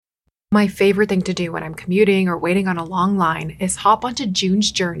My favorite thing to do when I'm commuting or waiting on a long line is hop onto June's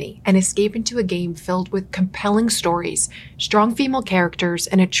Journey and escape into a game filled with compelling stories, strong female characters,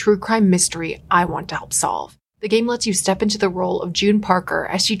 and a true crime mystery I want to help solve. The game lets you step into the role of June Parker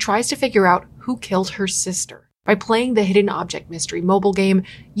as she tries to figure out who killed her sister. By playing the Hidden Object Mystery mobile game,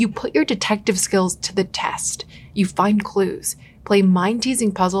 you put your detective skills to the test. You find clues, play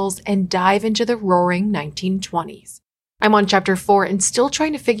mind-teasing puzzles, and dive into the roaring 1920s. I'm on Chapter 4 and still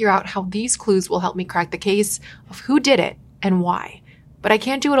trying to figure out how these clues will help me crack the case of who did it and why. But I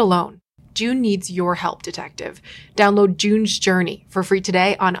can't do it alone. June needs your help, detective. Download June's Journey for free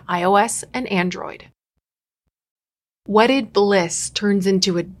today on iOS and Android. Wedded Bliss turns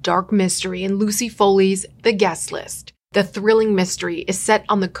into a dark mystery in Lucy Foley's The Guest List. The thrilling mystery is set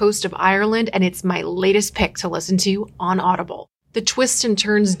on the coast of Ireland, and it's my latest pick to listen to on Audible. The twists and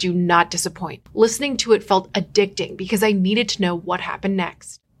turns do not disappoint. Listening to it felt addicting because I needed to know what happened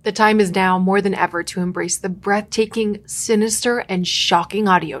next. The time is now more than ever to embrace the breathtaking, sinister, and shocking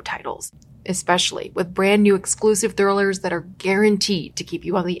audio titles, especially with brand new exclusive thrillers that are guaranteed to keep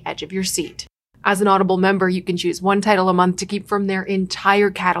you on the edge of your seat. As an Audible member, you can choose one title a month to keep from their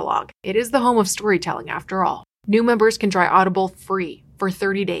entire catalog. It is the home of storytelling, after all. New members can try Audible free for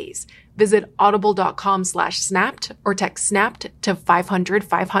 30 days. Visit audible.com/snapped or text snapped to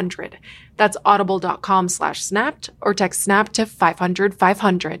 500-500. That's audible.com/snapped or text snapped to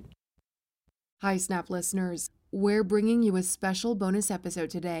 500-500. Hi, Snap listeners. We're bringing you a special bonus episode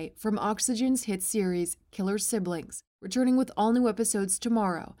today from Oxygen's hit series, Killer Siblings, returning with all new episodes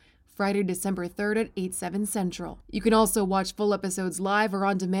tomorrow, Friday, December 3rd at 8/7 Central. You can also watch full episodes live or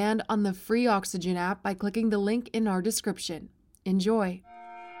on demand on the free Oxygen app by clicking the link in our description. Enjoy.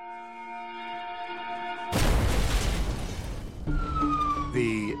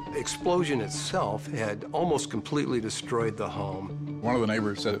 The explosion itself had almost completely destroyed the home. One of the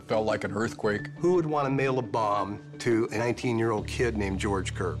neighbors said it felt like an earthquake. Who would want to mail a bomb to a 19-year-old kid named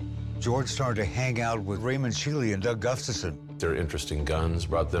George Kerr? George started to hang out with Raymond Sheely and Doug Gustafson. Their interesting guns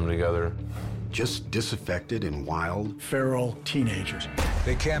brought them together. Just disaffected and wild. Feral teenagers.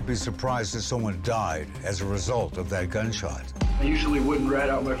 They can't be surprised that someone died as a result of that gunshot. I usually wouldn't rat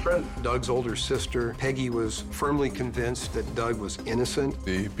out my friend. Doug's older sister, Peggy, was firmly convinced that Doug was innocent.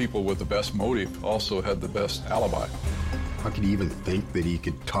 The people with the best motive also had the best alibi. How could he even think that he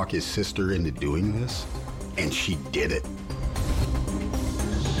could talk his sister into doing this? And she did it.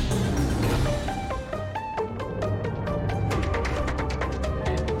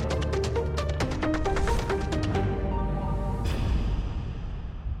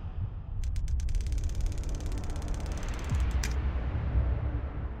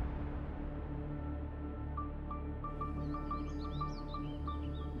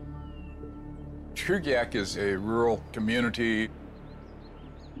 Chugiak is a rural community.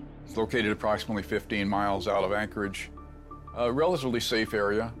 It's located approximately 15 miles out of Anchorage. A relatively safe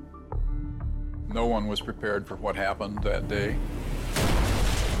area. No one was prepared for what happened that day.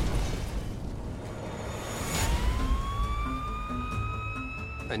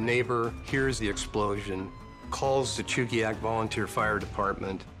 A neighbor hears the explosion, calls the Chugiak Volunteer Fire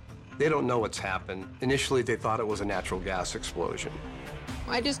Department. They don't know what's happened. Initially, they thought it was a natural gas explosion.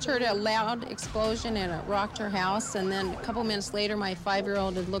 I just heard a loud explosion and it rocked her house, and then a couple minutes later, my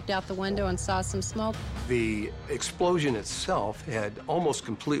 5-year-old had looked out the window and saw some smoke. The explosion itself had almost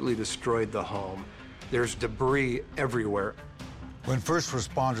completely destroyed the home. There's debris everywhere. When first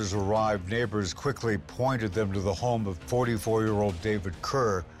responders arrived, neighbors quickly pointed them to the home of 44-year-old David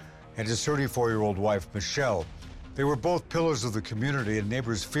Kerr and his 34-year-old wife, Michelle. They were both pillars of the community, and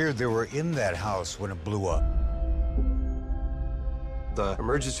neighbors feared they were in that house when it blew up. The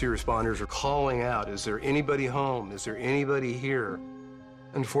emergency responders are calling out, is there anybody home? Is there anybody here?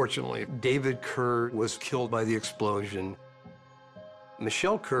 Unfortunately, David Kerr was killed by the explosion.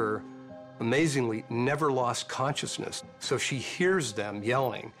 Michelle Kerr, amazingly, never lost consciousness. So she hears them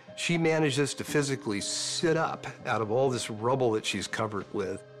yelling. She manages to physically sit up out of all this rubble that she's covered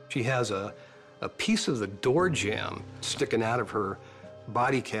with. She has a piece of the door jamb sticking out of her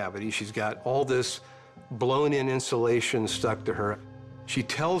body cavity. She's got all this blown-in insulation stuck to her. She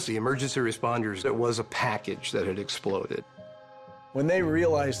tells the emergency responders it was a package that had exploded. When they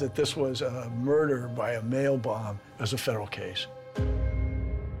realized that this was a murder by a mail bomb, it was a federal case.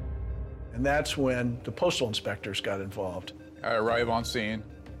 And that's when the postal inspectors got involved. I arrive on scene.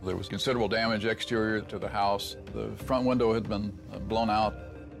 There was considerable damage exterior to the house. The front window had been blown out.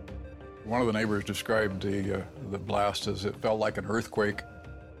 One of the neighbors described the blast as it felt like an earthquake.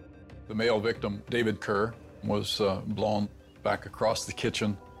 The male victim, David Kerr, was blown back across the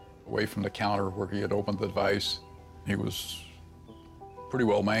kitchen, away from the counter where he had opened the device. He was pretty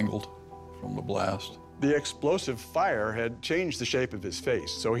well mangled. from the blast. The explosive fire had changed the shape of his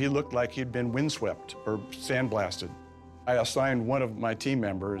face, so he looked like he'd been windswept or sandblasted. I assigned one of my team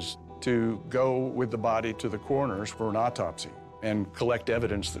members to go with the body to the coroners for an autopsy and collect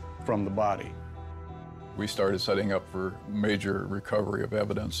evidence from the body. We started setting up for major recovery of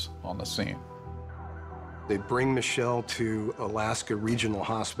evidence on the scene. They bring Michelle to Alaska Regional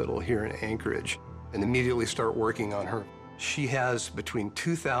Hospital here in Anchorage and immediately start working on her. She has between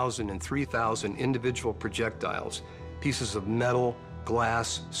 2,000 and 3,000 individual projectiles, pieces of metal,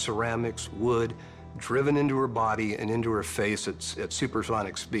 glass, ceramics, wood, driven into her body and into her face at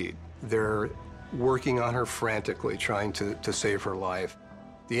supersonic speed. They're working on her frantically, trying to save her life.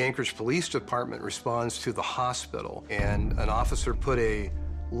 The Anchorage Police Department responds to the hospital, and an officer put a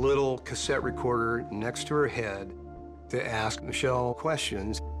little cassette recorder next to her head to ask Michelle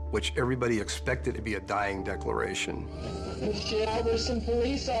questions, which everybody expected to be a dying declaration. Michelle, there's some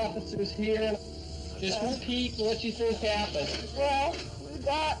police officers here. Just repeat what you think happened. Well, we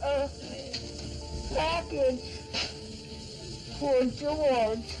got a package for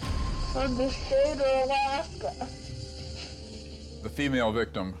George from the state of Alaska. The female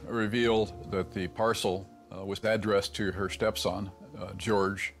victim revealed that the parcel was addressed to her stepson,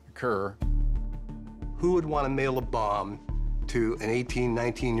 George Kerr. Who would want to mail a bomb to an 18,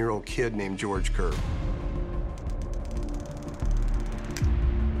 19-year-old kid named George Kerr?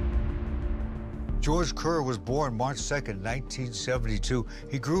 George Kerr was born March 2nd, 1972.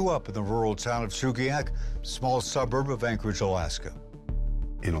 He grew up in the rural town of Chugiak, a small suburb of Anchorage, Alaska.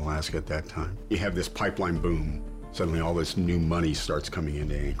 In Alaska at that time, you have this pipeline boom. Suddenly all this new money starts coming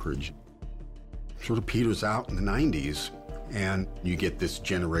into Anchorage. Sort of peters out in the 90s, and you get this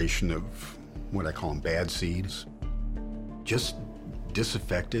generation of what I call them bad seeds. Just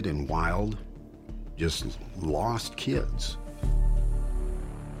disaffected and wild, just lost kids.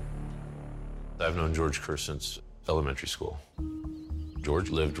 I've known George Kerr since elementary school. George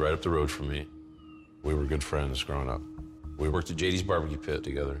lived right up the road from me. We were good friends growing up. We worked at JD's barbecue pit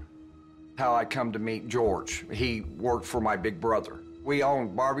together. How I come to meet George. He worked for my big brother. We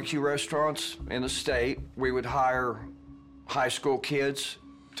owned barbecue restaurants in the state. We would hire high school kids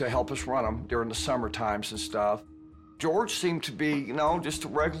to help us run them during the summer times and stuff. George seemed to be, just a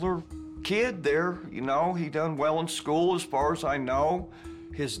regular kid there. He done well in school as far as I know.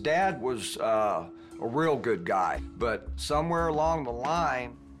 His dad was a real good guy, but somewhere along the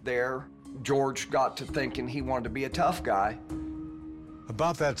line there, George got to thinking he wanted to be a tough guy.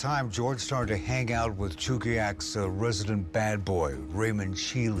 About that time, George started to hang out with Chugiak's resident bad boy, Raymond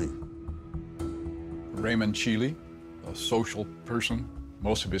Sheely. Raymond Sheely, a social person.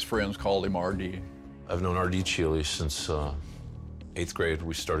 Most of his friends called him RD. I've known RD Sheely since 8th grade.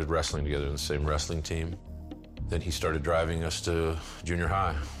 We started wrestling together in the same wrestling team. Then he started driving us to junior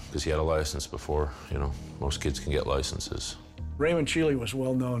high because he had a license before, most kids can get licenses. Raymond Sheely was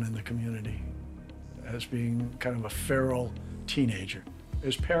well known in the community as being kind of a feral teenager.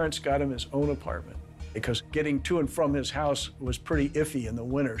 His parents got him his own apartment because getting to and from his house was pretty iffy in the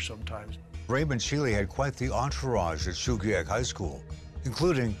winter sometimes. Raymond Sheely had quite the entourage at Chugiak High School,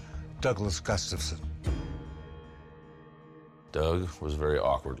 including Douglas Gustafson. Doug was very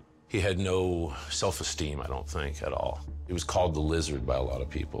awkward. He had no self-esteem, I don't think, at all. He was called the Lizard by a lot of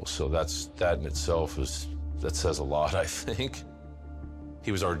people, so that in itself that says a lot, I think.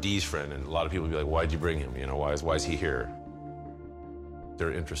 He was RD's friend, and a lot of people would be like, why'd you bring him? Why is he here?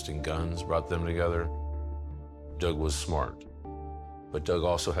 Their interest in guns brought them together. Doug was smart, but Doug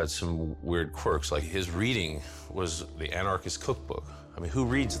also had some weird quirks, like his reading was the Anarchist Cookbook. I mean, who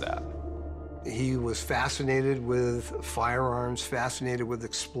reads that? He was fascinated with firearms, fascinated with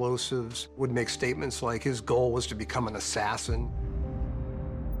explosives, would make statements like his goal was to become an assassin.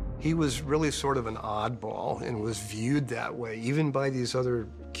 He was really sort of an oddball and was viewed that way, even by these other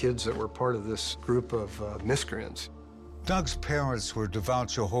kids that were part of this group of miscreants. Doug's parents were devout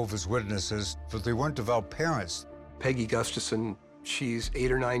Jehovah's Witnesses, but they weren't devout parents. Peggy Gustafson, she's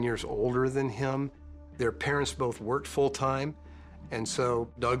 8 or 9 years older than him. Their parents both worked full-time, and so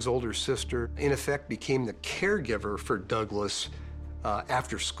Doug's older sister, in effect, became the caregiver for Douglas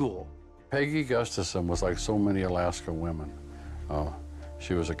after school. Peggy Gustafson was like so many Alaska women.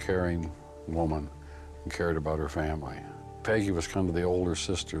 She was a caring woman and cared about her family. Peggy was kind of the older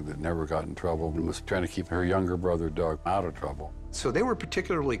sister that never got in trouble and was trying to keep her younger brother, Doug, out of trouble. So they were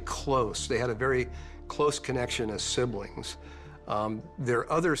particularly close. They had a very close connection as siblings.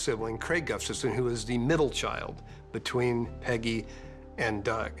 Their other sibling, Craig Gustafson, who was the middle child between Peggy and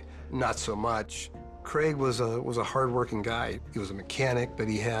Doug, not so much. Craig was a hardworking guy. He was a mechanic, but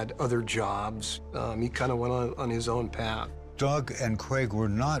he had other jobs. He kind of went on his own path. Doug and Craig were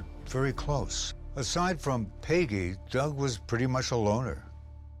not very close. Aside from Peggy, Doug was pretty much a loner.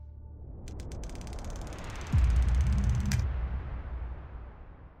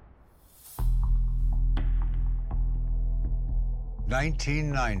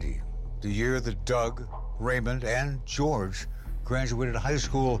 (1990), the year that Doug, Raymond, and George graduated high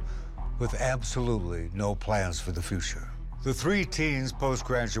school with absolutely no plans for the future. The three teens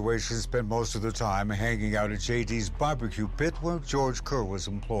post-graduation spent most of the time hanging out at JD's barbecue pit where George Kerr was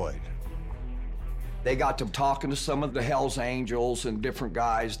employed. They got to talking to some of the Hells Angels and different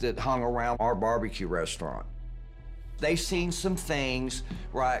guys that hung around our barbecue restaurant. They seen some things,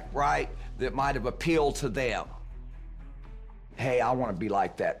 right, that might have appealed to them. Hey, I want to be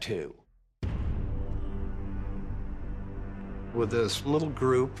like that too. With this little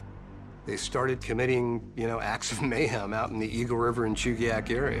group, they started committing, acts of mayhem out in the Eagle River and Chugiak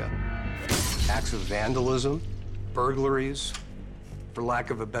area. Acts of vandalism, burglaries, for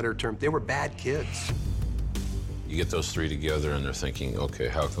lack of a better term. They were bad kids. You get those three together and they're thinking, okay,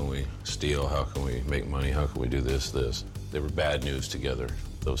 how can we steal? How can we make money? How can we do this? They were bad news together,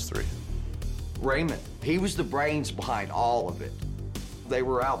 those three. Raymond, he was the brains behind all of it. They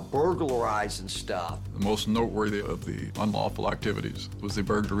were out burglarizing stuff. The most noteworthy of the unlawful activities was the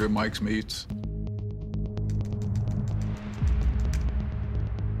burglary of Mike's Meats.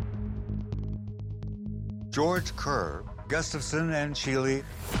 George Kerr, Gustafson, and Sheely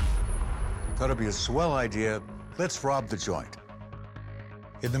thought it'd be a swell idea. Let's rob the joint.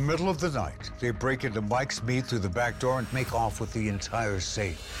 In the middle of the night, they break into Mike's Meat through the back door and make off with the entire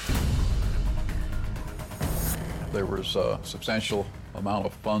safe. There was a substantial amount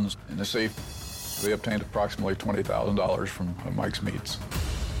of funds in the safe. We obtained approximately $20,000 from Mike's Meats.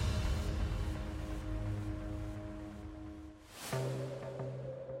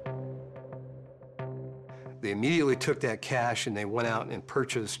 They immediately took that cash and they went out and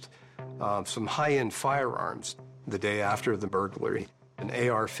purchased some high-end firearms the day after the burglary. An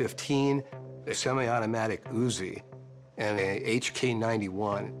AR-15, a semi-automatic Uzi, and a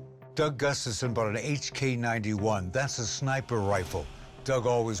HK-91. Doug Gustafson bought an HK-91. That's a sniper rifle. Doug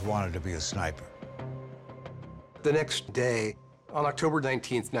always wanted to be a sniper. The next day, on October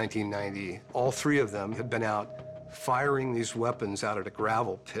 19th, 1990, all three of them had been out firing these weapons out at a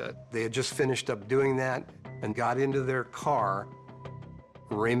gravel pit. They had just finished up doing that and got into their car.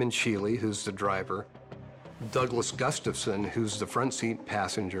 Raymond Sheely, who's the driver, Douglas Gustafson, who's the front seat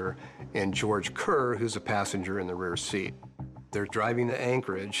passenger, and George Kerr, who's a passenger in the rear seat. They're driving to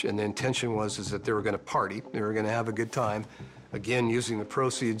Anchorage, and the intention was that they were going to party. They were going to have a good time, again, using the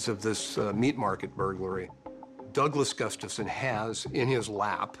proceeds of this meat market burglary. Douglas Gustafson has in his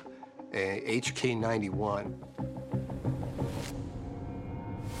lap a HK-91.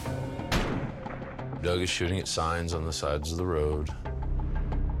 Doug is shooting at signs on the sides of the road.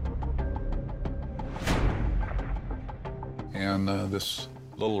 And this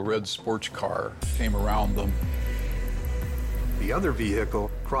little red sports car came around them. The other vehicle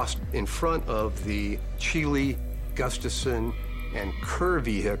crossed in front of the Sheely, Gustafson, and Kerr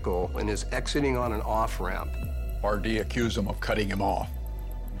vehicle and is exiting on an off-ramp. RD accused him of cutting him off.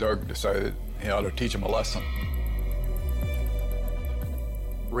 Doug decided he ought to teach him a lesson.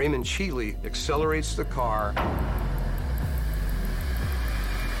 Raymond Sheely accelerates the car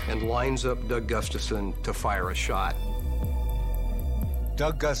and lines up Doug Gustafson to fire a shot.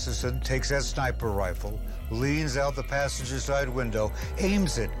 Doug Gustafson takes that sniper rifle, leans out the passenger side window,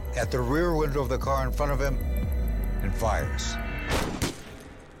 aims it at the rear window of the car in front of him, and fires.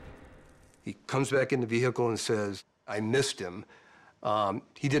 He comes back in the vehicle and says, I missed him.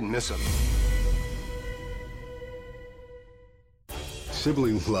 He didn't miss him.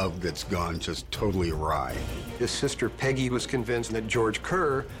 Sibling love that's gone just totally awry. His sister Peggy was convinced that George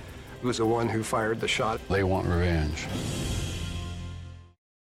Kerr was the one who fired the shot. They want revenge.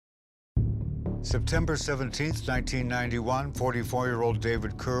 September 17th, 1991, 44-year-old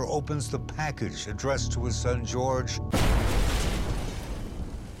David Kerr opens the package addressed to his son George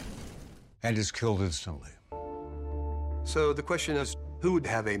and is killed instantly. So the question is, who would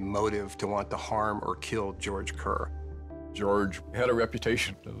have a motive to want to harm or kill George Kerr? George had a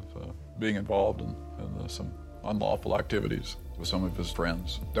reputation of being involved in some unlawful activities with some of his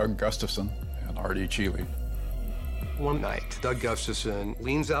friends, Doug Gustafson and R.D. Sheely. One night, Doug Gustafson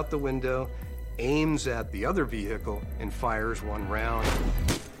leans out the window, aims at the other vehicle, and fires one round.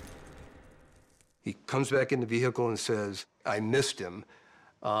 He comes back in the vehicle and says, I missed him.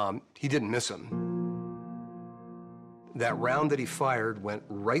 He didn't miss him. That round that he fired went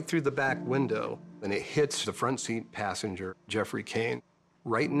right through the back window, and it hits the front seat passenger, Jeffrey Kane,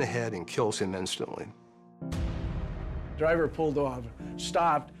 right in the head and kills him instantly. Driver pulled off,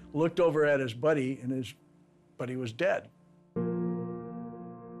 stopped, looked over at his buddy, and his buddy was dead.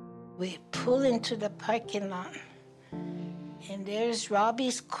 We pull into the parking lot, and there's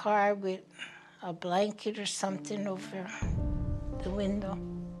Robbie's car with a blanket or something over the window.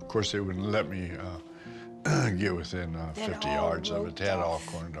 Of course, they wouldn't let me get within 50 yards of it. They had it all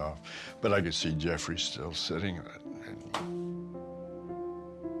cornered off. But I could see Jeffrey still sitting in it.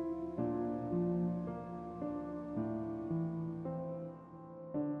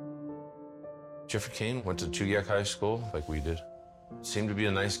 Jeffrey Kane went to Chugiak High School like we did. Seemed to be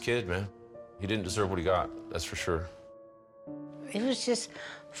a nice kid, man. He didn't deserve what he got, that's for sure. It was just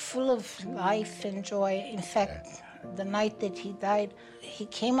full of life and joy. In fact, the night that he died, he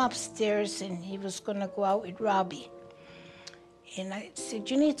came upstairs and he was gonna go out with Robbie. And I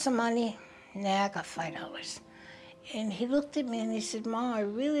said, "You need some money?" "Nah, I got $5. And he looked at me and he said, "Mom, I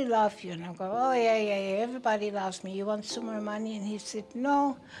really love you." And I go, "Oh, yeah, everybody loves me. You want some more money?" And he said,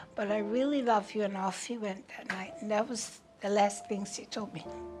 "No, but I really love you." And off he went that night. And that was the last things he told me.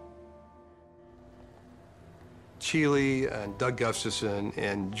 Sheely and Doug Gustafson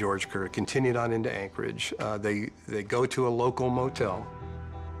and George Kerr continued on into Anchorage. They go to a local motel.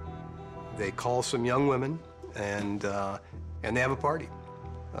 They call some young women, and they have a party.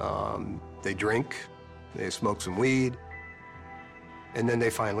 They drink, they smoke some weed, and then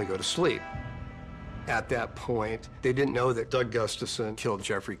they finally go to sleep. At that point, they didn't know that Doug Gustafson killed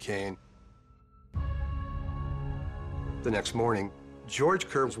Jeffrey Kane. The next morning, George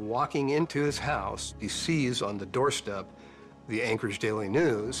Kerr was walking into his house. He sees on the doorstep the Anchorage Daily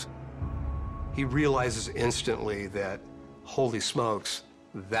News. He realizes instantly that, holy smokes,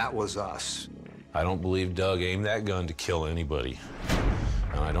 that was us. I don't believe Doug aimed that gun to kill anybody.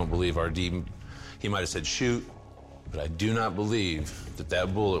 And I don't believe RD, he might have said shoot, but I do not believe that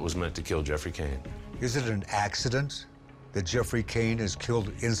that bullet was meant to kill Jeffrey Kane. Is it an accident that Jeffrey Kane is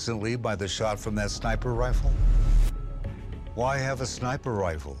killed instantly by the shot from that sniper rifle? Why have a sniper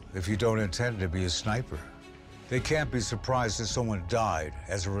rifle if you don't intend to be a sniper? They can't be surprised that someone died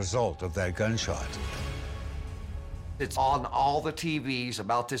as a result of that gunshot. It's on all the TVs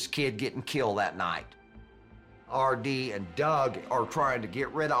about this kid getting killed that night. RD and Doug are trying to get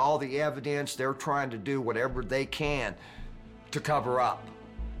rid of all the evidence. They're trying to do whatever they can to cover up.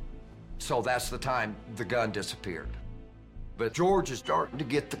 So that's the time the gun disappeared. But George is starting to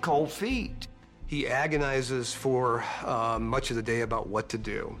get the cold feet. He agonizes for much of the day about what to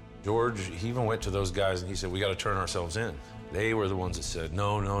do. George, he even went to those guys and he said, "We got to turn ourselves in." They were the ones that said,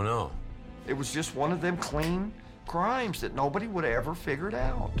 "No, no, no." It was just one of them clean crimes that nobody would have ever figured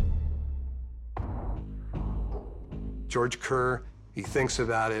out. George Kerr, he thinks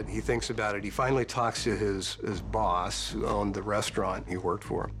about it. He finally talks to his boss, who owned the restaurant he worked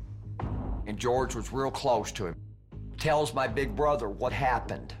for. And George was real close to him. Tells my big brother what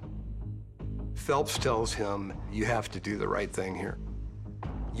happened. Phelps tells him, "You have to do the right thing here.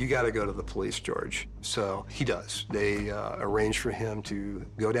 You got to go to the police, George." So he does. They arrange for him to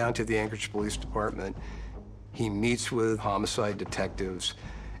go down to the Anchorage Police Department. He meets with homicide detectives,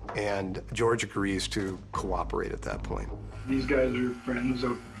 and George agrees to cooperate at that point. These guys are friends,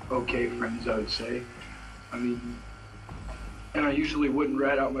 okay friends, I would say. I mean, and I usually wouldn't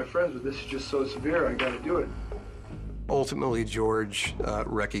rat out my friends, but this is just so severe, I got to do it. Ultimately, George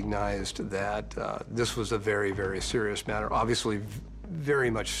recognized that this was a very, very serious matter. Obviously, very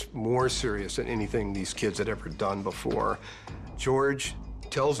much more serious than anything these kids had ever done before. George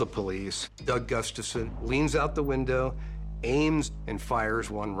tells the police. Doug Gustafson leans out the window, aims, and fires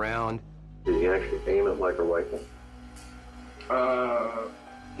one round. Did he actually aim it like a rifle?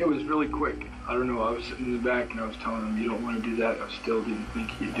 It was really quick. I don't know, I was sitting in the back and I was telling him, "You don't want to do that." I still didn't think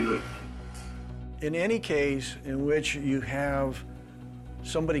he'd do it. In any case in which you have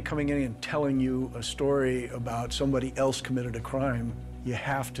somebody coming in and telling you a story about somebody else committed a crime, you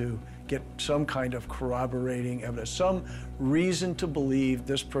have to get some kind of corroborating evidence, some reason to believe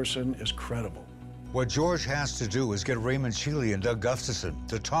this person is credible. What George has to do is get Raymond Sheely and Doug Gustafson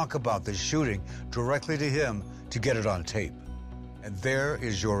to talk about the shooting directly to him to get it on tape. And there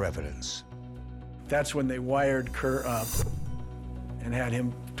is your evidence. That's when they wired Kerr up and had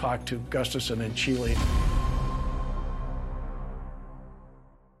him talk to Gustafson and Sheely.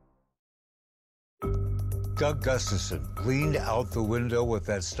 Doug Gustafson leaned out the window with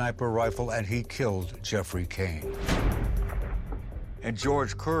that sniper rifle and he killed Jeffrey Kane. And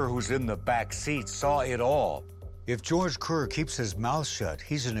George Kerr, who's in the back seat, saw it all. If George Kerr keeps his mouth shut,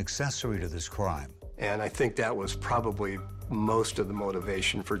 he's an accessory to this crime. And I think that was probably most of the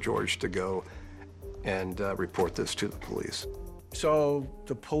motivation for George to go and report this to the police. So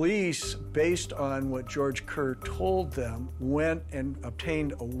the police, based on what George Kerr told them, went and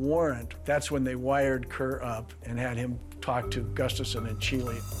obtained a warrant. That's when they wired Kerr up and had him talk to Gustafson and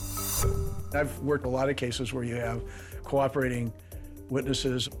Chile. I've worked a lot of cases where you have cooperating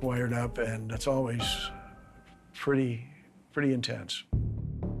witnesses wired up, and that's always pretty intense.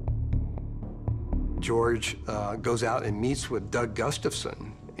 George goes out and meets with Doug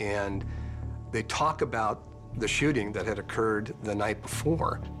Gustafson, and they talk about the shooting that had occurred the night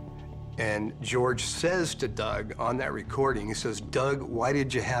before. And George says to Doug on that recording, he says, "Doug, why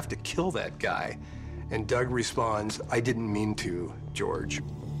did you have to kill that guy?" And Doug responds, "I didn't mean to, George."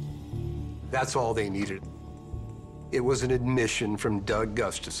 That's all they needed. It was an admission from Doug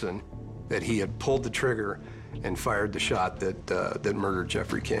Gustafson that he had pulled the trigger and fired the shot that murdered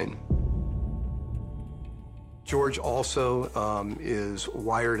Jeffrey Cain. George also is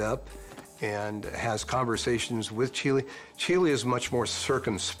wired up and has conversations with Chile. Chile is much more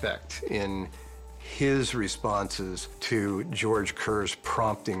circumspect in his responses to George Kerr's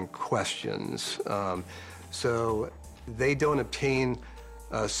prompting questions. So they don't obtain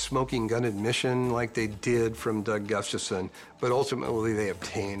a smoking gun admission like they did from Doug Gustafson, but ultimately they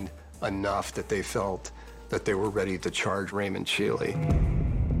obtained enough that they felt that they were ready to charge Raymond Chile.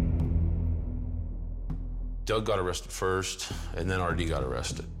 Doug got arrested first, and then RD got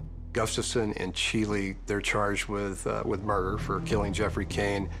arrested. Gustafson and Chile, they're charged with murder for killing Jeffrey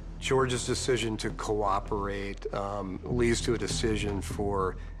Cain. George's decision to cooperate leads to a decision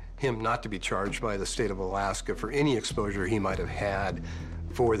for him not to be charged by the state of Alaska for any exposure he might have had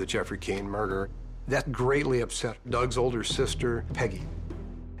for the Jeffrey Cain murder. That greatly upset Doug's older sister, Peggy.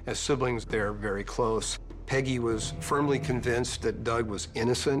 As siblings, they're very close. Peggy was firmly convinced that Doug was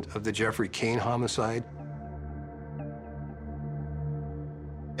innocent of the Jeffrey Cain homicide.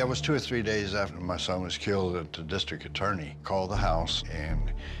 It was 2 or 3 days after my son was killed that the district attorney called the house,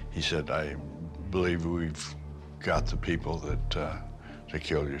 and he said, "I believe we've got the people that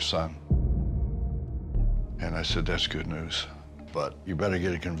killed your son." And I said, "That's good news. But you better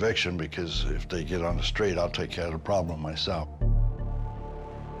get a conviction, because if they get on the straight, I'll take care of the problem myself."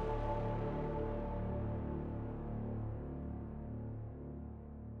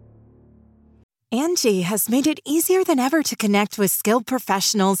 Angie has made it easier than ever to connect with skilled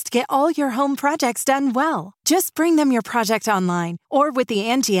professionals to get all your home projects done well. Just bring them your project online or with the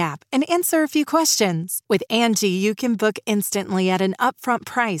Angie app and answer a few questions. With Angie, you can book instantly at an upfront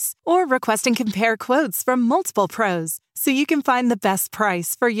price or request and compare quotes from multiple pros so you can find the best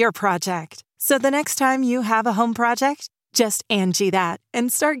price for your project. So the next time you have a home project, just Angie that and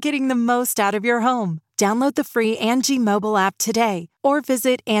start getting the most out of your home. Download the free Angie mobile app today or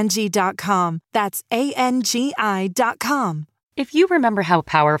visit Angie.com. That's ANGI.com. If you remember how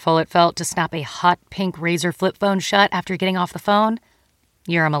powerful it felt to snap a hot pink razor flip phone shut after getting off the phone,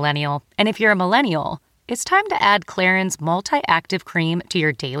 you're a millennial. And if you're a millennial, it's time to add Clarins Multi-Active Cream to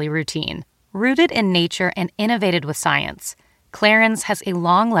your daily routine. Rooted in nature and innovated with science, Clarins has a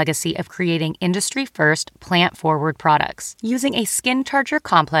long legacy of creating industry-first, plant-forward products. Using a skin charger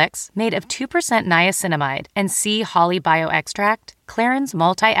complex made of 2% niacinamide and C. holly bioextract, Clarins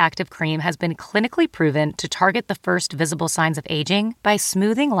Multi-Active Cream has been clinically proven to target the first visible signs of aging by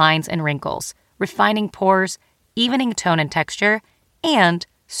smoothing lines and wrinkles, refining pores, evening tone and texture, and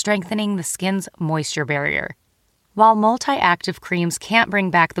strengthening the skin's moisture barrier. While multi-active creams can't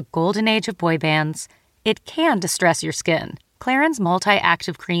bring back the golden age of boy bands, it can distress your skin. Clarins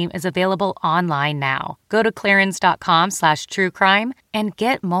Multi-Active Cream is available online now. Go to clarins.com/truecrime and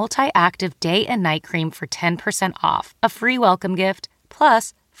get Multi-Active Day and Night Cream for 10% off, a free welcome gift,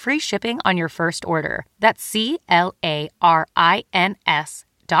 plus free shipping on your first order. That's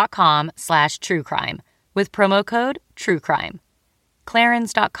clarins.com/truecrime with promo code TRUECRIME.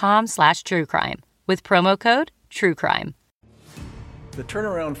 clarins.com/truecrime with promo code TRUECRIME. The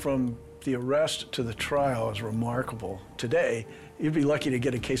turnaround from the arrest to the trial is remarkable. Today, you'd be lucky to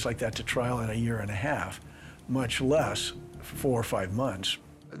get a case like that to trial in a year and a half, much less 4 or 5 months.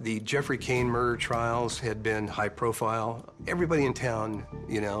 The Jeffrey Cain murder trials had been high profile. Everybody in town,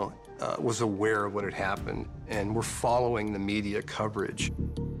 was aware of what had happened and were following the media coverage.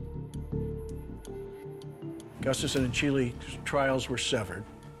 Gustafson and Chile trials were severed,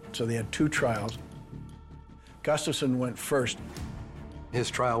 so they had 2 trials. Gustafson went first. His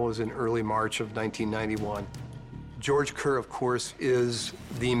trial was in early March of 1991. George Kerr, of course, is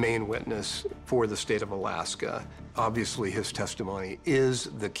the main witness for the state of Alaska. Obviously, his testimony is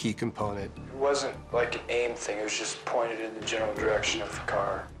the key component. It wasn't like an aim thing, it was just pointed in the general direction of the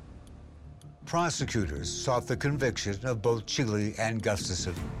car. Prosecutors sought the conviction of both Chile and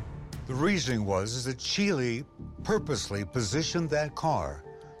Gustafson. The reasoning was that Sheely purposely positioned that car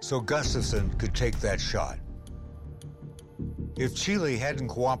so Gustafson could take that shot. If Sheely hadn't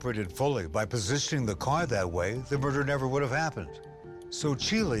cooperated fully by positioning the car that way, the murder never would have happened. So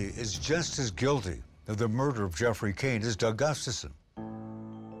Sheely is just as guilty of the murder of Jeffrey Kane as Doug Gustafson.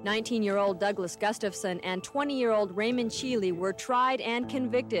 19-year-old Douglas Gustafson and 20-year-old Raymond Sheely were tried and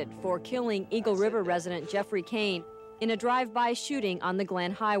convicted for killing Eagle River resident Jeffrey Kane in a drive-by shooting on the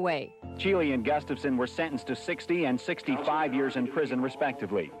Glen Highway. Sheely and Gustafson were sentenced to 60 and 65 years in prison,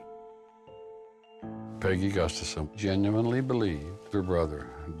 respectively. Peggy Gustafson genuinely believed her brother,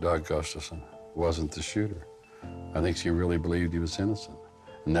 Doug Gustafson, wasn't the shooter. I think she really believed he was innocent,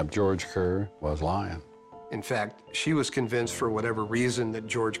 and that George Kerr was lying. In fact, she was convinced for whatever reason that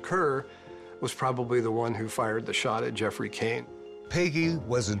George Kerr was probably the one who fired the shot at Jeffrey Kane. Peggy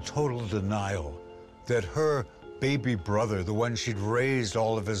was in total denial that her baby brother, the one she'd raised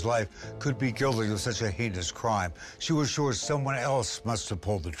all of his life, could be guilty of such a heinous crime. She was sure someone else must have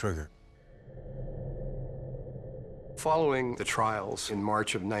pulled the trigger. Following the trials in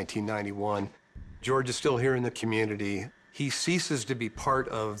March of 1991, George is still here in the community. He ceases to be part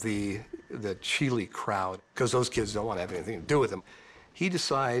of the Sheely crowd because those kids don't want to have anything to do with him. He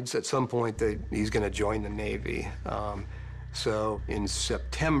decides at some point that he's going to join the Navy. So in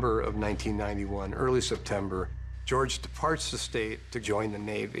September of 1991, early September, George departs the state to join the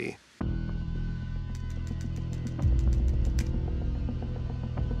Navy.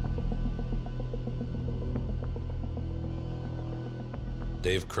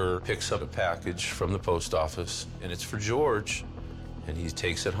 Dave Kerr picks up a package from the post office, and it's for George, and he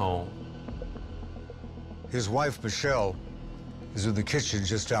takes it home. His wife, Michelle, is in the kitchen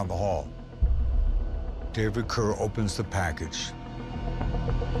just down the hall. David Kerr opens the package.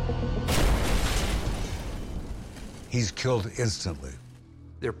 He's killed instantly.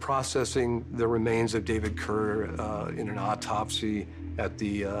 They're processing the remains of David Kerr in an autopsy at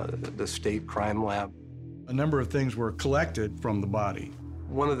the state crime lab. A number of things were collected from the body.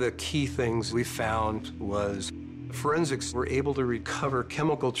 One of the key things we found was forensics were able to recover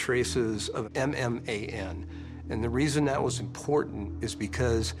chemical traces of MMAN. And the reason that was important is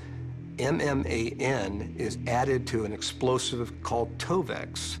because MMAN is added to an explosive called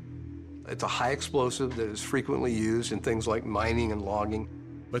Tovex. It's a high explosive that is frequently used in things like mining and logging.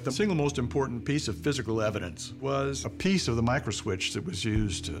 But the single most important piece of physical evidence was a piece of the microswitch that was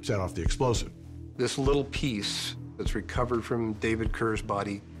used to set off the explosive. This little piece that's recovered from David Kerr's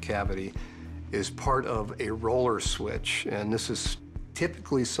body cavity is part of a roller switch, and this is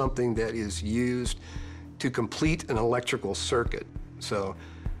typically something that is used to complete an electrical circuit. So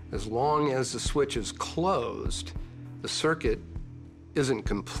as long as the switch is closed, the circuit isn't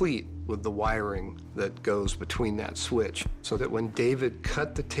complete with the wiring that goes between that switch. So that when David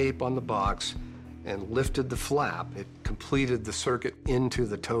cut the tape on the box and lifted the flap, it completed the circuit into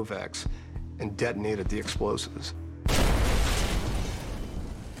the Tovex and detonated the explosives.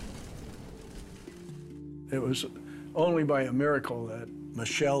 It was only by a miracle that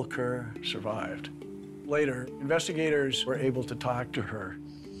Michelle Kerr survived. Later, investigators were able to talk to her.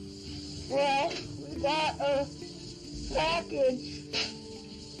 Well, we got a package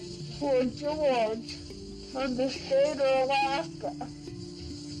for George from the state of Alaska.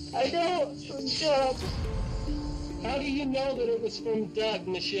 I know it's from Doug. How do you know that it was from Doug,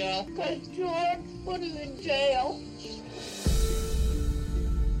 Michelle? Because George put him in jail.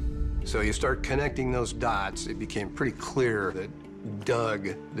 So you start connecting those dots, it became pretty clear that Doug,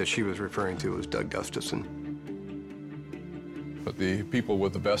 that she was referring to, was Doug Gustafson. But the people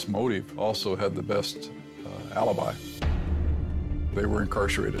with the best motive also had the best alibi. They were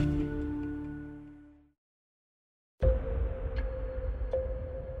incarcerated.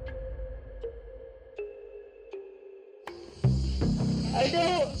 I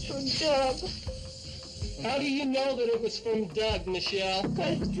know it's from Doug. How do you know that it was from Doug, Michelle?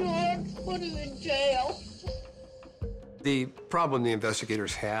 Because George put him in jail. The problem the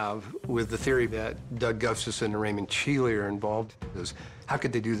investigators have with the theory that Doug Gustafson and Raymond Sheely are involved is how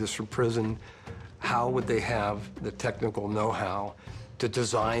could they do this from prison? How would they have the technical know-how to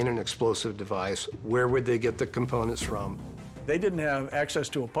design an explosive device? Where would they get the components from? They didn't have access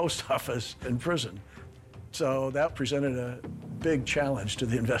to a post office in prison, so that presented a big challenge to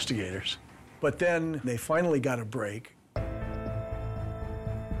the investigators. But then they finally got a break.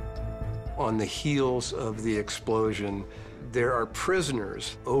 On the heels of the explosion, there are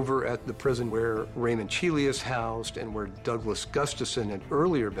prisoners over at the prison where Raymond Sheely is housed and where Douglas Gustafson had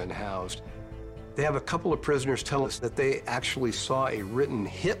earlier been housed. They have a couple of prisoners tell us that they actually saw a written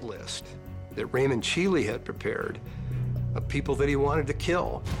hit list that Raymond Sheely had prepared of people that he wanted to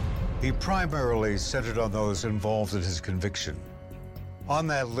kill. He primarily centered on those involved in his conviction. On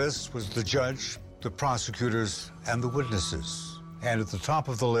that list was the judge, the prosecutors, and the witnesses. And at the top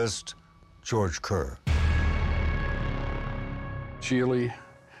of the list, George Kerr. Sheely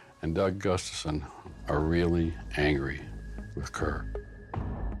and Doug Gustafson are really angry with Kerr.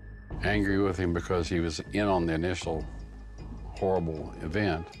 Angry with him because he was in on the initial horrible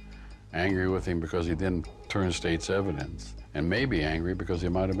event. Angry with him because he then turned state's evidence. And maybe angry because he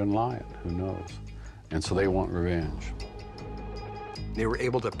might have been lying, who knows? And so they want revenge. They were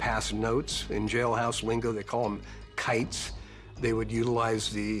able to pass notes. In jailhouse lingo, they call them kites. They would utilize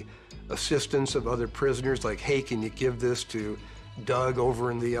the assistance of other prisoners, like, hey, can you give this to Doug over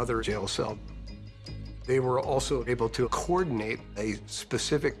in the other jail cell? They were also able to coordinate a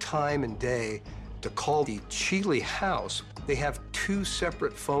specific time and day to call the Sheely house. They have 2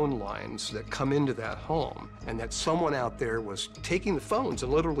 separate phone lines that come into that home, and that someone out there was taking the phones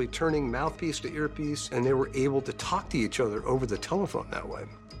and literally turning mouthpiece to earpiece, and they were able to talk to each other over the telephone that way.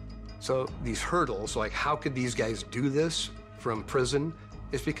 So these hurdles, like how could these guys do this from prison,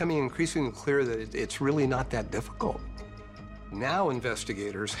 it's becoming increasingly clear that it's really not that difficult. Now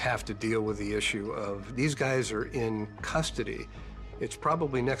investigators have to deal with the issue of these guys are in custody. It's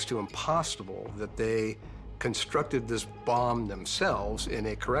probably next to impossible that they constructed this bomb themselves in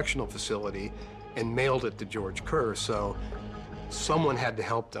a correctional facility and mailed it to George Kerr, so someone had to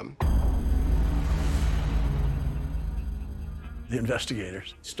help them. The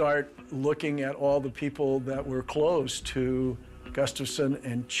investigators start looking at all the people that were close to Gustafson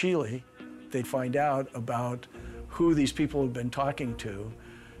and Sheely. They find out about who these people had been talking to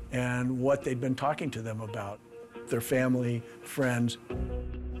and what they'd been talking to them about, their family, friends.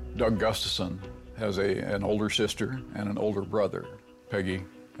 Doug Gustafson has an older sister and an older brother, Peggy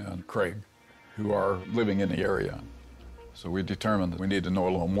and Craig, who are living in the area. So we determined that we need to know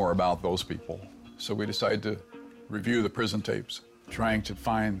a little more about those people. So we decided to review the prison tapes, trying to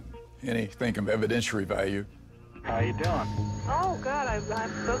find anything of evidentiary value. How you doing? Oh, God,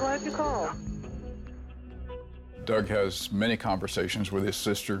 I'm so glad you called. Doug has many conversations with his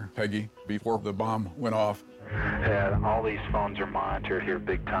sister, Peggy, before the bomb went off. And all these phones are monitored here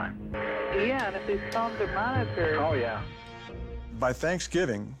big time. Yeah, and if these phones are monitored... Oh, yeah. By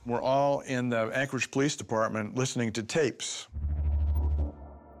Thanksgiving, we're all in the Anchorage Police Department listening to tapes.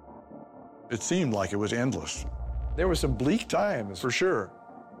 It seemed like it was endless. There were some bleak times, for sure.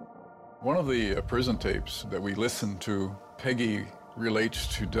 One of the prison tapes that we listened to, Peggy relates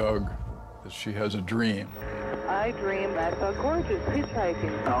to Doug that she has a dream. I dreamed I saw Gorgeous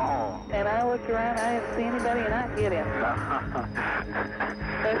hitchhiking. Oh. And I looked around, I didn't see anybody, and I hit him.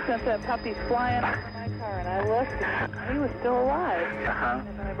 I sent that puppy flying out of my car, and I looked, and he was still alive.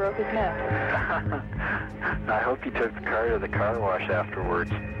 And then I broke his neck. I hope you took the car to the car wash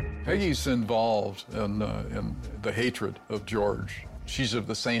afterwards. Peggy's involved in the hatred of George. She's of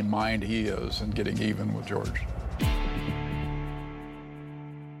the same mind he is in getting even with George.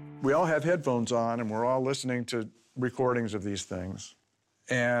 We all have headphones on, and we're all listening to recordings of these things.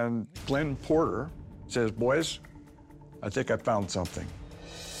 And Glenn Porter says, boys, I think I found something.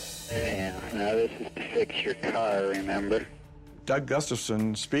 Yeah, now this is to fix your car, remember? Doug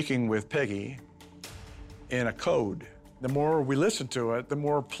Gustafson speaking with Peggy in a code. The more we listened to it, the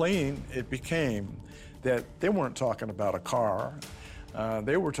more plain it became that they weren't talking about a car.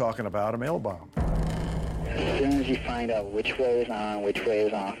 They were talking about a mail bomb. As soon as you find out which way is on, which way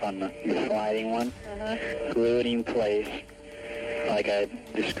is off on the sliding one, glue it in place, like I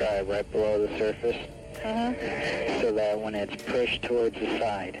described, right below the surface, so that when it's pushed towards the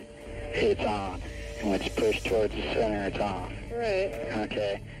side, it's on. And when it's pushed towards the center, it's off. Right.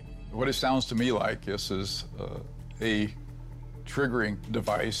 Okay. What it sounds to me like this is a triggering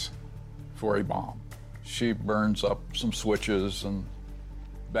device for a bomb. She burns up some switches and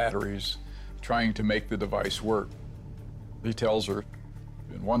batteries trying to make the device work. He tells her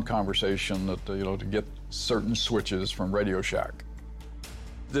in one conversation that, to get certain switches from Radio Shack.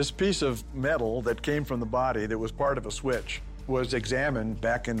 This piece of metal that came from the body that was part of a switch was examined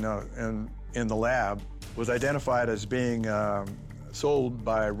back in the lab, was identified as being sold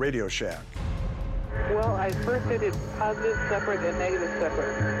by Radio Shack. Well, I first did it positive separate and negative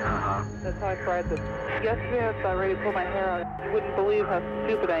separate. That's how I tried this. Yesterday I was ready to pull my hair out. You wouldn't believe how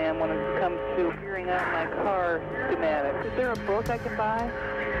stupid I am when it comes to figuring out my car schematics. Is there a book I can buy?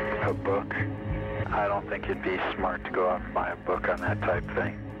 A book? I don't think it'd be smart to go out and buy a book on that type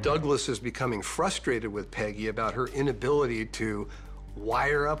thing. Douglas is becoming frustrated with Peggy about her inability to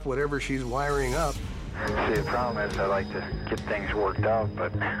wire up whatever she's wiring up. See, the problem is I like to get things worked out,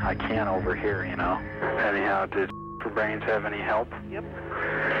 but I can't over here, Anyhow, did Brains have any help? Yep.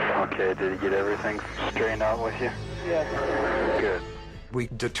 Okay, did he get everything straightened out with you? Yes. Good. We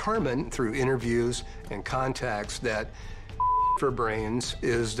determined through interviews and contacts that for Brains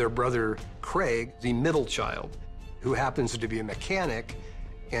is their brother Craig, the middle child, who happens to be a mechanic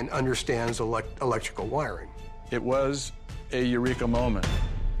and understands electrical wiring. It was a eureka moment.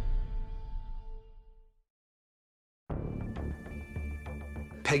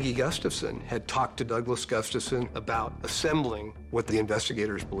 Peggy Gustafson had talked to Douglas Gustafson about assembling what the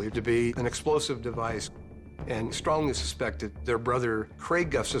investigators believed to be an explosive device, and strongly suspected their brother Craig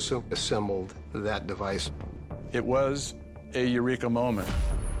Gustafson assembled that device. It was a eureka moment.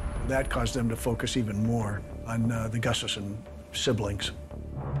 That caused them to focus even more on the Gustafson siblings.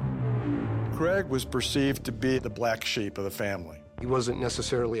 Craig was perceived to be the black sheep of the family. He wasn't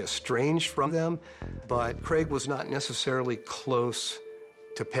necessarily estranged from them, but Craig was not necessarily close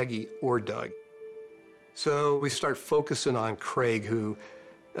to Peggy or Doug. So we start focusing on Craig, who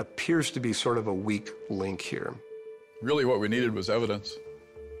appears to be sort of a weak link here. Really what we needed was evidence.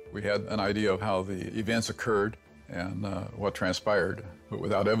 We had an idea of how the events occurred and what transpired, but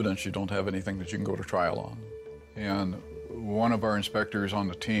without evidence you don't have anything that you can go to trial on. And one of our inspectors on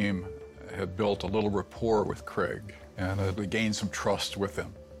the team had built a little rapport with Craig and had gained some trust with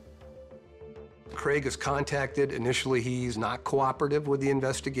him. Craig is contacted. Initially, he's not cooperative with the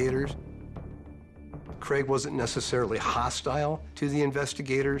investigators. Craig wasn't necessarily hostile to the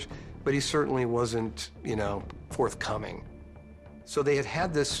investigators, but he certainly wasn't, forthcoming. So they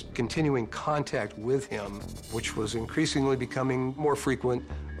had this continuing contact with him, which was increasingly becoming more frequent,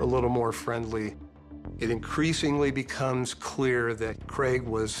 a little more friendly. It increasingly becomes clear that Craig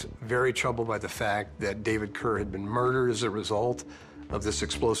was very troubled by the fact that David Kerr had been murdered as a result of this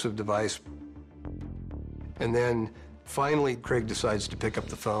explosive device. And then finally, Craig decides to pick up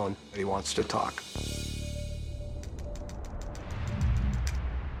the phone. He wants to talk.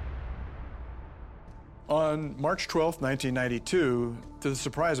 On March 12, 1992, to the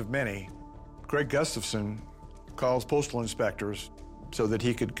surprise of many, Craig Gustafson calls postal inspectors so that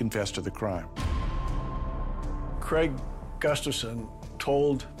he could confess to the crime. Craig Gustafson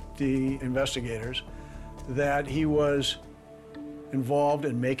told the investigators that he was involved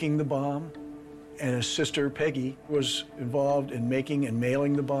in making the bomb, and his sister Peggy was involved in making and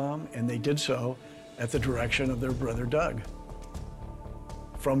mailing the bomb, and they did so at the direction of their brother Doug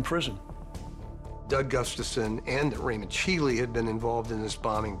from prison. Doug Gustafson and Raymond Cheeley had been involved in this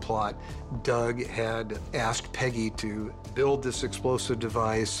bombing plot. Doug had asked Peggy to build this explosive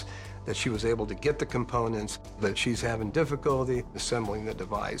device, that she was able to get the components, but she's having difficulty assembling the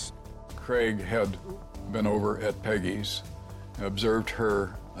device. Craig had been over at Peggy's, observed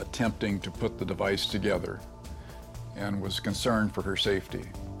her attempting to put the device together, and was concerned for her safety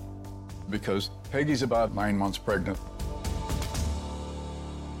because Peggy's about 9 months pregnant.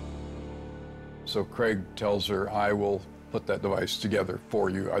 So Craig tells her, I will put that device together for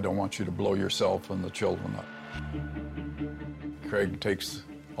you. I don't want you to blow yourself and the children up. Craig takes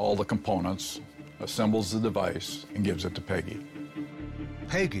all the components, assembles the device, and gives it to Peggy.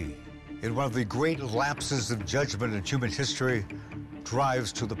 Peggy, in one of the great lapses of judgment in human history,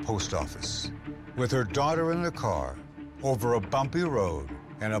 drives to the post office with her daughter in the car over a bumpy road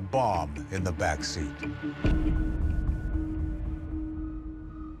and a bomb in the back seat.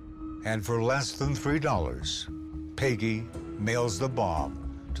 And for less than $3, Peggy mails the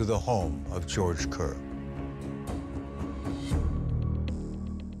bomb to the home of George Kerr.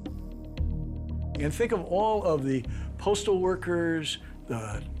 And think of all of the postal workers,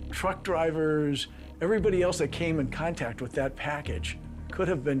 the truck drivers, everybody else that came in contact with that package could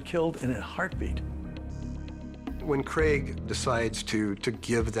have been killed in a heartbeat. When Craig decides to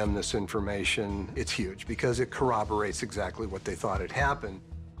give them this information, it's huge because it corroborates exactly what they thought had happened.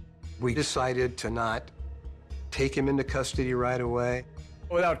 We decided to not take him into custody right away.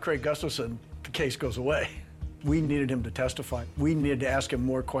 Without Craig Gustafson, the case goes away. We needed him to testify. We needed to ask him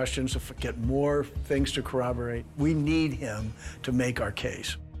more questions, to get more things to corroborate. We need him to make our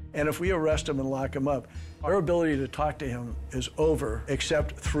case. And if we arrest him and lock him up, our ability to talk to him is over,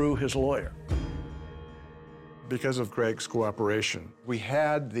 except through his lawyer. Because of Craig's cooperation, we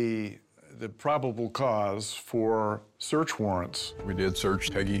had the probable cause for search warrants. We did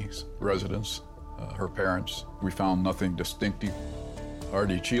search Peggy's residence, her parents. We found nothing distinctive.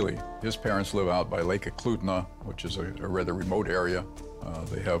 R.D. Cheeley, his parents live out by Lake Eklutna, which is a rather remote area.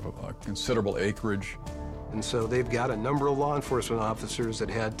 They have a considerable acreage. And so they've got a number of law enforcement officers that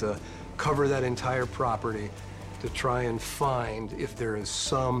had to cover that entire property to try and find if there is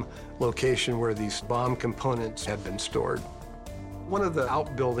some location where these bomb components had been stored. One of the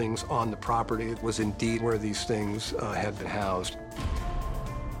outbuildings on the property was indeed where these things had been housed.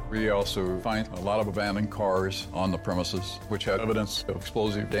 We also find a lot of abandoned cars on the premises, which had evidence of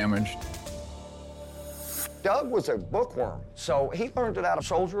explosive damage. Doug was a bookworm, so he learned it out of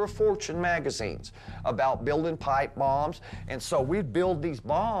Soldier of Fortune magazines about building pipe bombs. And so we'd build these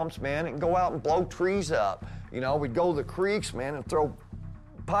bombs, man, and go out and blow trees up. You know, we'd go to the creeks, man, and throw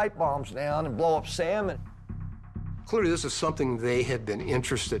pipe bombs down and blow up salmon. Clearly, this is something they had been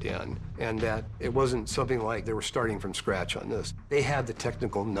interested in, and that it wasn't something like they were starting from scratch on this. They had the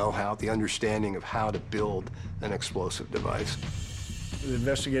technical know-how, the understanding of how to build an explosive device. The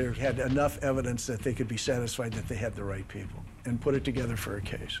investigators had enough evidence that they could be satisfied that they had the right people and put it together for a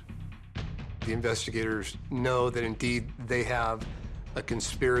case. The investigators know that indeed they have a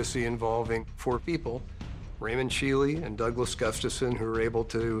conspiracy involving 4 people, Raymond Sheely and Douglas Gustafson, who were able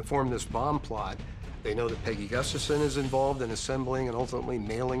to form this bomb plot. They know that Peggy Gustafson is involved in assembling and ultimately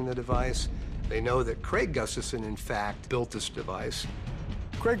mailing the device. They know that Craig Gustafson, in fact, built this device.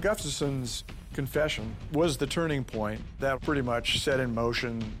 Craig Gustafson's confession was the turning point that pretty much set in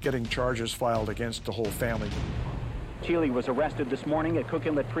motion getting charges filed against the whole family. Sheely was arrested this morning at Cook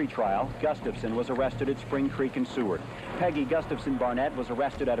Inlet pretrial. Gustafson was arrested at Spring Creek and Seward. Peggy Gustafson Barnett was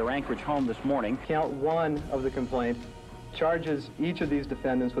arrested at her Anchorage home this morning. Count 1 of the complaint charges each of these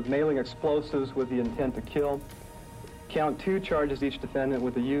defendants with mailing explosives with the intent to kill. Count 2 charges each defendant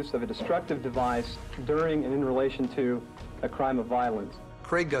with the use of a destructive device during and in relation to a crime of violence.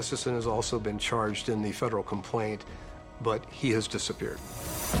 Craig Gustafson has also been charged in the federal complaint, but he has disappeared.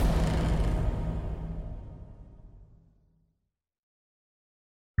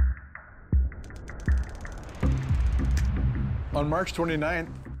 On March 29th,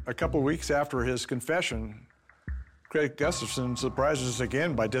 a couple weeks after his confession, Craig Gustafson surprises us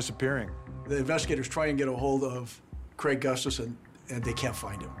again by disappearing. The investigators try and get a hold of Craig Gustafson, and they can't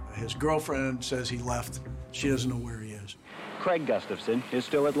find him. His girlfriend says he left. She doesn't know where he is. Craig Gustafson is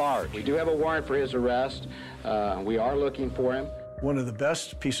still at large. We do have a warrant for his arrest. We are looking for him. One of the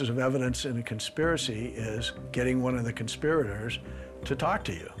best pieces of evidence in a conspiracy is getting one of the conspirators to talk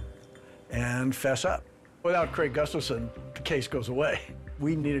to you and fess up. Without Craig Gustafson, the case goes away.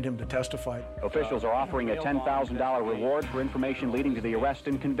 We needed him to testify. Officials are offering a $10,000 reward for information leading to the arrest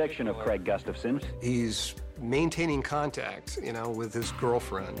and conviction of Craig Gustafson. He's maintaining contact, with his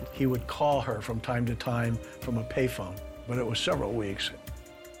girlfriend. He would call her from time to time from a payphone, but it was several weeks.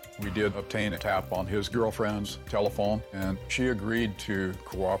 We did obtain a tap on his girlfriend's telephone, and she agreed to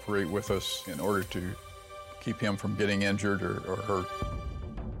cooperate with us in order to keep him from getting injured or hurt.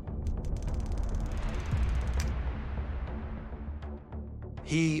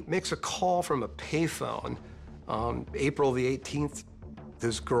 He makes a call from a payphone. April the 18th,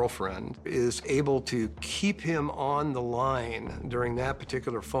 his girlfriend is able to keep him on the line during that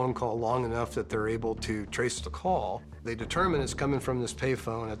particular phone call long enough that they're able to trace the call. They determine it's coming from this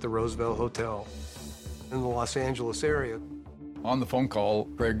payphone at the Roosevelt Hotel in the Los Angeles area. On the phone call,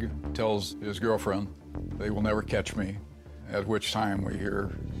 Craig tells his girlfriend, "They will never catch me," at which time we hear,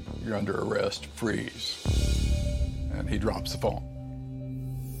 "You're under arrest, freeze." And he drops the phone.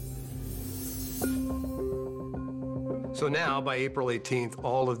 So now, by April 18th,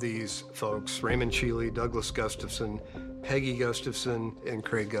 all of these folks, Raymond Sheely, Douglas Gustafson, Peggy Gustafson, and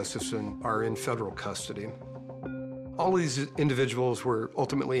Craig Gustafson, are in federal custody. All of these individuals were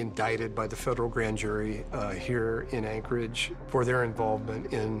ultimately indicted by the federal grand jury here in Anchorage for their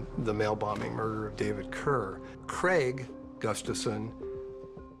involvement in the mail bombing murder of David Kerr. Craig Gustafson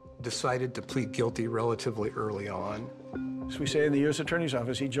decided to plead guilty relatively early on. As we say in the U.S. Attorney's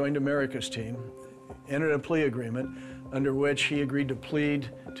Office, he joined America's team, entered a plea agreement under which he agreed to plead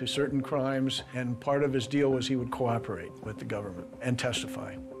to certain crimes, and part of his deal was he would cooperate with the government and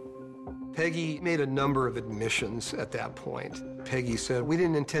testify. Peggy made a number of admissions at that point. Peggy said, "We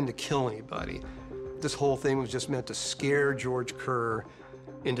didn't intend to kill anybody. This whole thing was just meant to scare George Kerr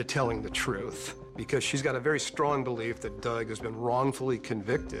into telling the truth," because she's got a very strong belief that Doug has been wrongfully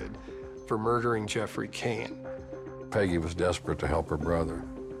convicted for murdering Jeffrey Cain. Peggy was desperate to help her brother.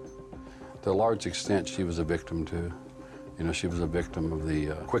 To a large extent, she was a victim too. She was a victim of the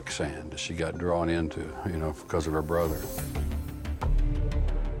quicksand she got drawn into, because of her brother.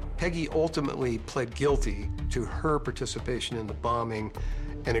 Peggy ultimately pled guilty to her participation in the bombing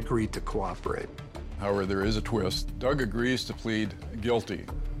and agreed to cooperate. However, there is a twist. Doug agrees to plead guilty.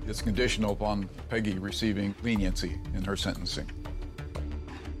 It's conditional upon Peggy receiving leniency in her sentencing.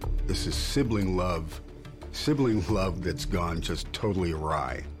 This is sibling love that's gone just totally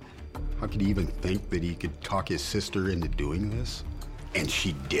awry. How could he even think that he could talk his sister into doing this? And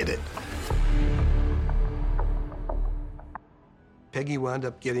she did it. Peggy wound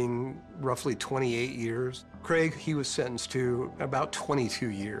up getting roughly 28 years. Craig, he was sentenced to about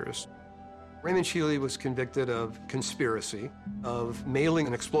 22 years. Raymond Shealy was convicted of conspiracy, of mailing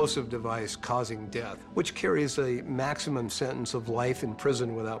an explosive device causing death, which carries a maximum sentence of life in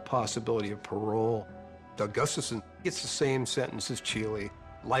prison without possibility of parole. Doug Gustafson gets the same sentence as Shealy,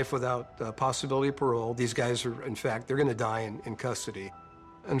 life without possibility of parole. These guys are, in fact, they're going to die in custody.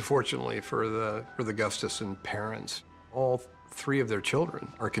 Unfortunately for the Gustafson parents, all three of their children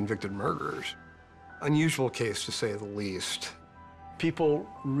are convicted murderers. Unusual case, to say the least. People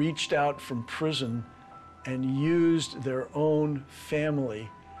reached out from prison and used their own family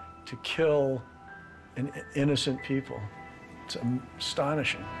to kill innocent people. It's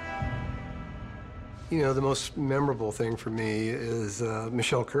astonishing. You know, the most memorable thing for me is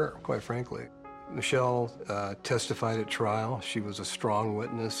Michelle Kerr, quite frankly. Michelle testified at trial. She was a strong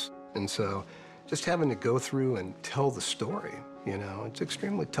witness. And so just having to go through and tell the story, you know, it's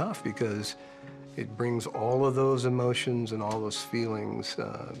extremely tough because it brings all of those emotions and all those feelings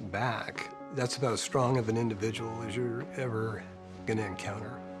back. That's about as strong of an individual as you're ever going to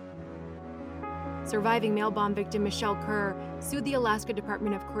encounter. Surviving mail bomb victim Michelle Kerr sued the Alaska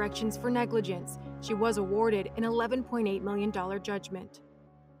Department of Corrections for negligence. She was awarded an $11.8 million judgment.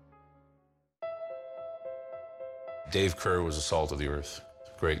 Dave Kerr was the salt of the earth.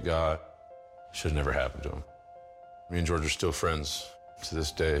 Great guy. Should have never happened to him. Me and George are still friends to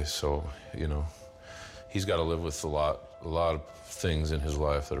this day, so, you know, he's got to live with a lot of things in his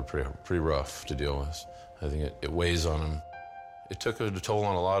life that are pretty rough to deal with. I think it weighs on him. It took a toll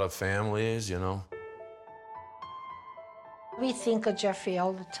on a lot of families, you know. We think of Jeffrey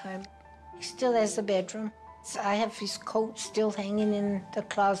all the time. He still has a bedroom. So I have his coat still hanging in the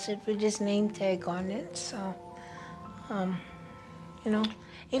closet with his name tag on it, so, you know.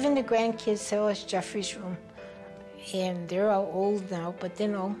 Even the grandkids say, oh, it's Jeffrey's room. And they're all old now, but they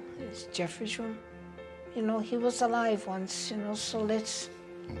know it's Jeffrey's room. You know, he was alive once, you know, so let's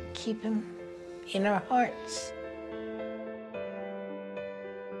keep him in our hearts.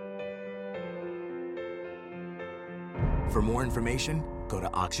 For more information, go to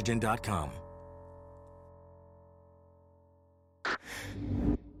oxygen.com.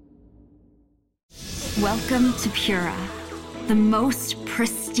 Welcome to Pura, the most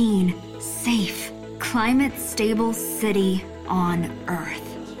pristine, safe, climate-stable city on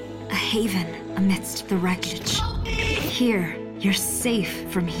Earth. A haven amidst the wreckage. Here, you're safe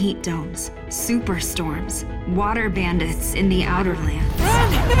from heat domes, superstorms, water bandits in the outer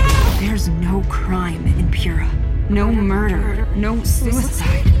lands. There's no crime in Pura. No murder, no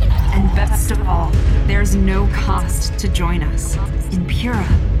suicide. And best of all, there's no cost to join us. In Pura,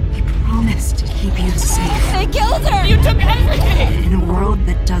 we promise to keep you safe. They killed her! You took everything! In a world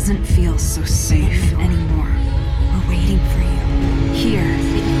that doesn't feel so safe anymore, we're waiting for you. Here,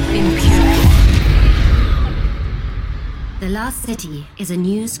 in Pura. The Last City is a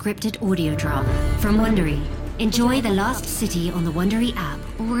new scripted audio drama from Wondery. Enjoy The Last City on the Wondery app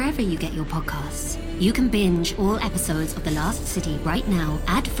or wherever you get your podcasts. You can binge all episodes of The Last City right now,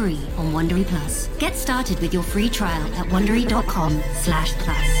 ad-free on Wondery Plus. Get started with your free trial at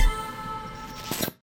Wondery.com/plus.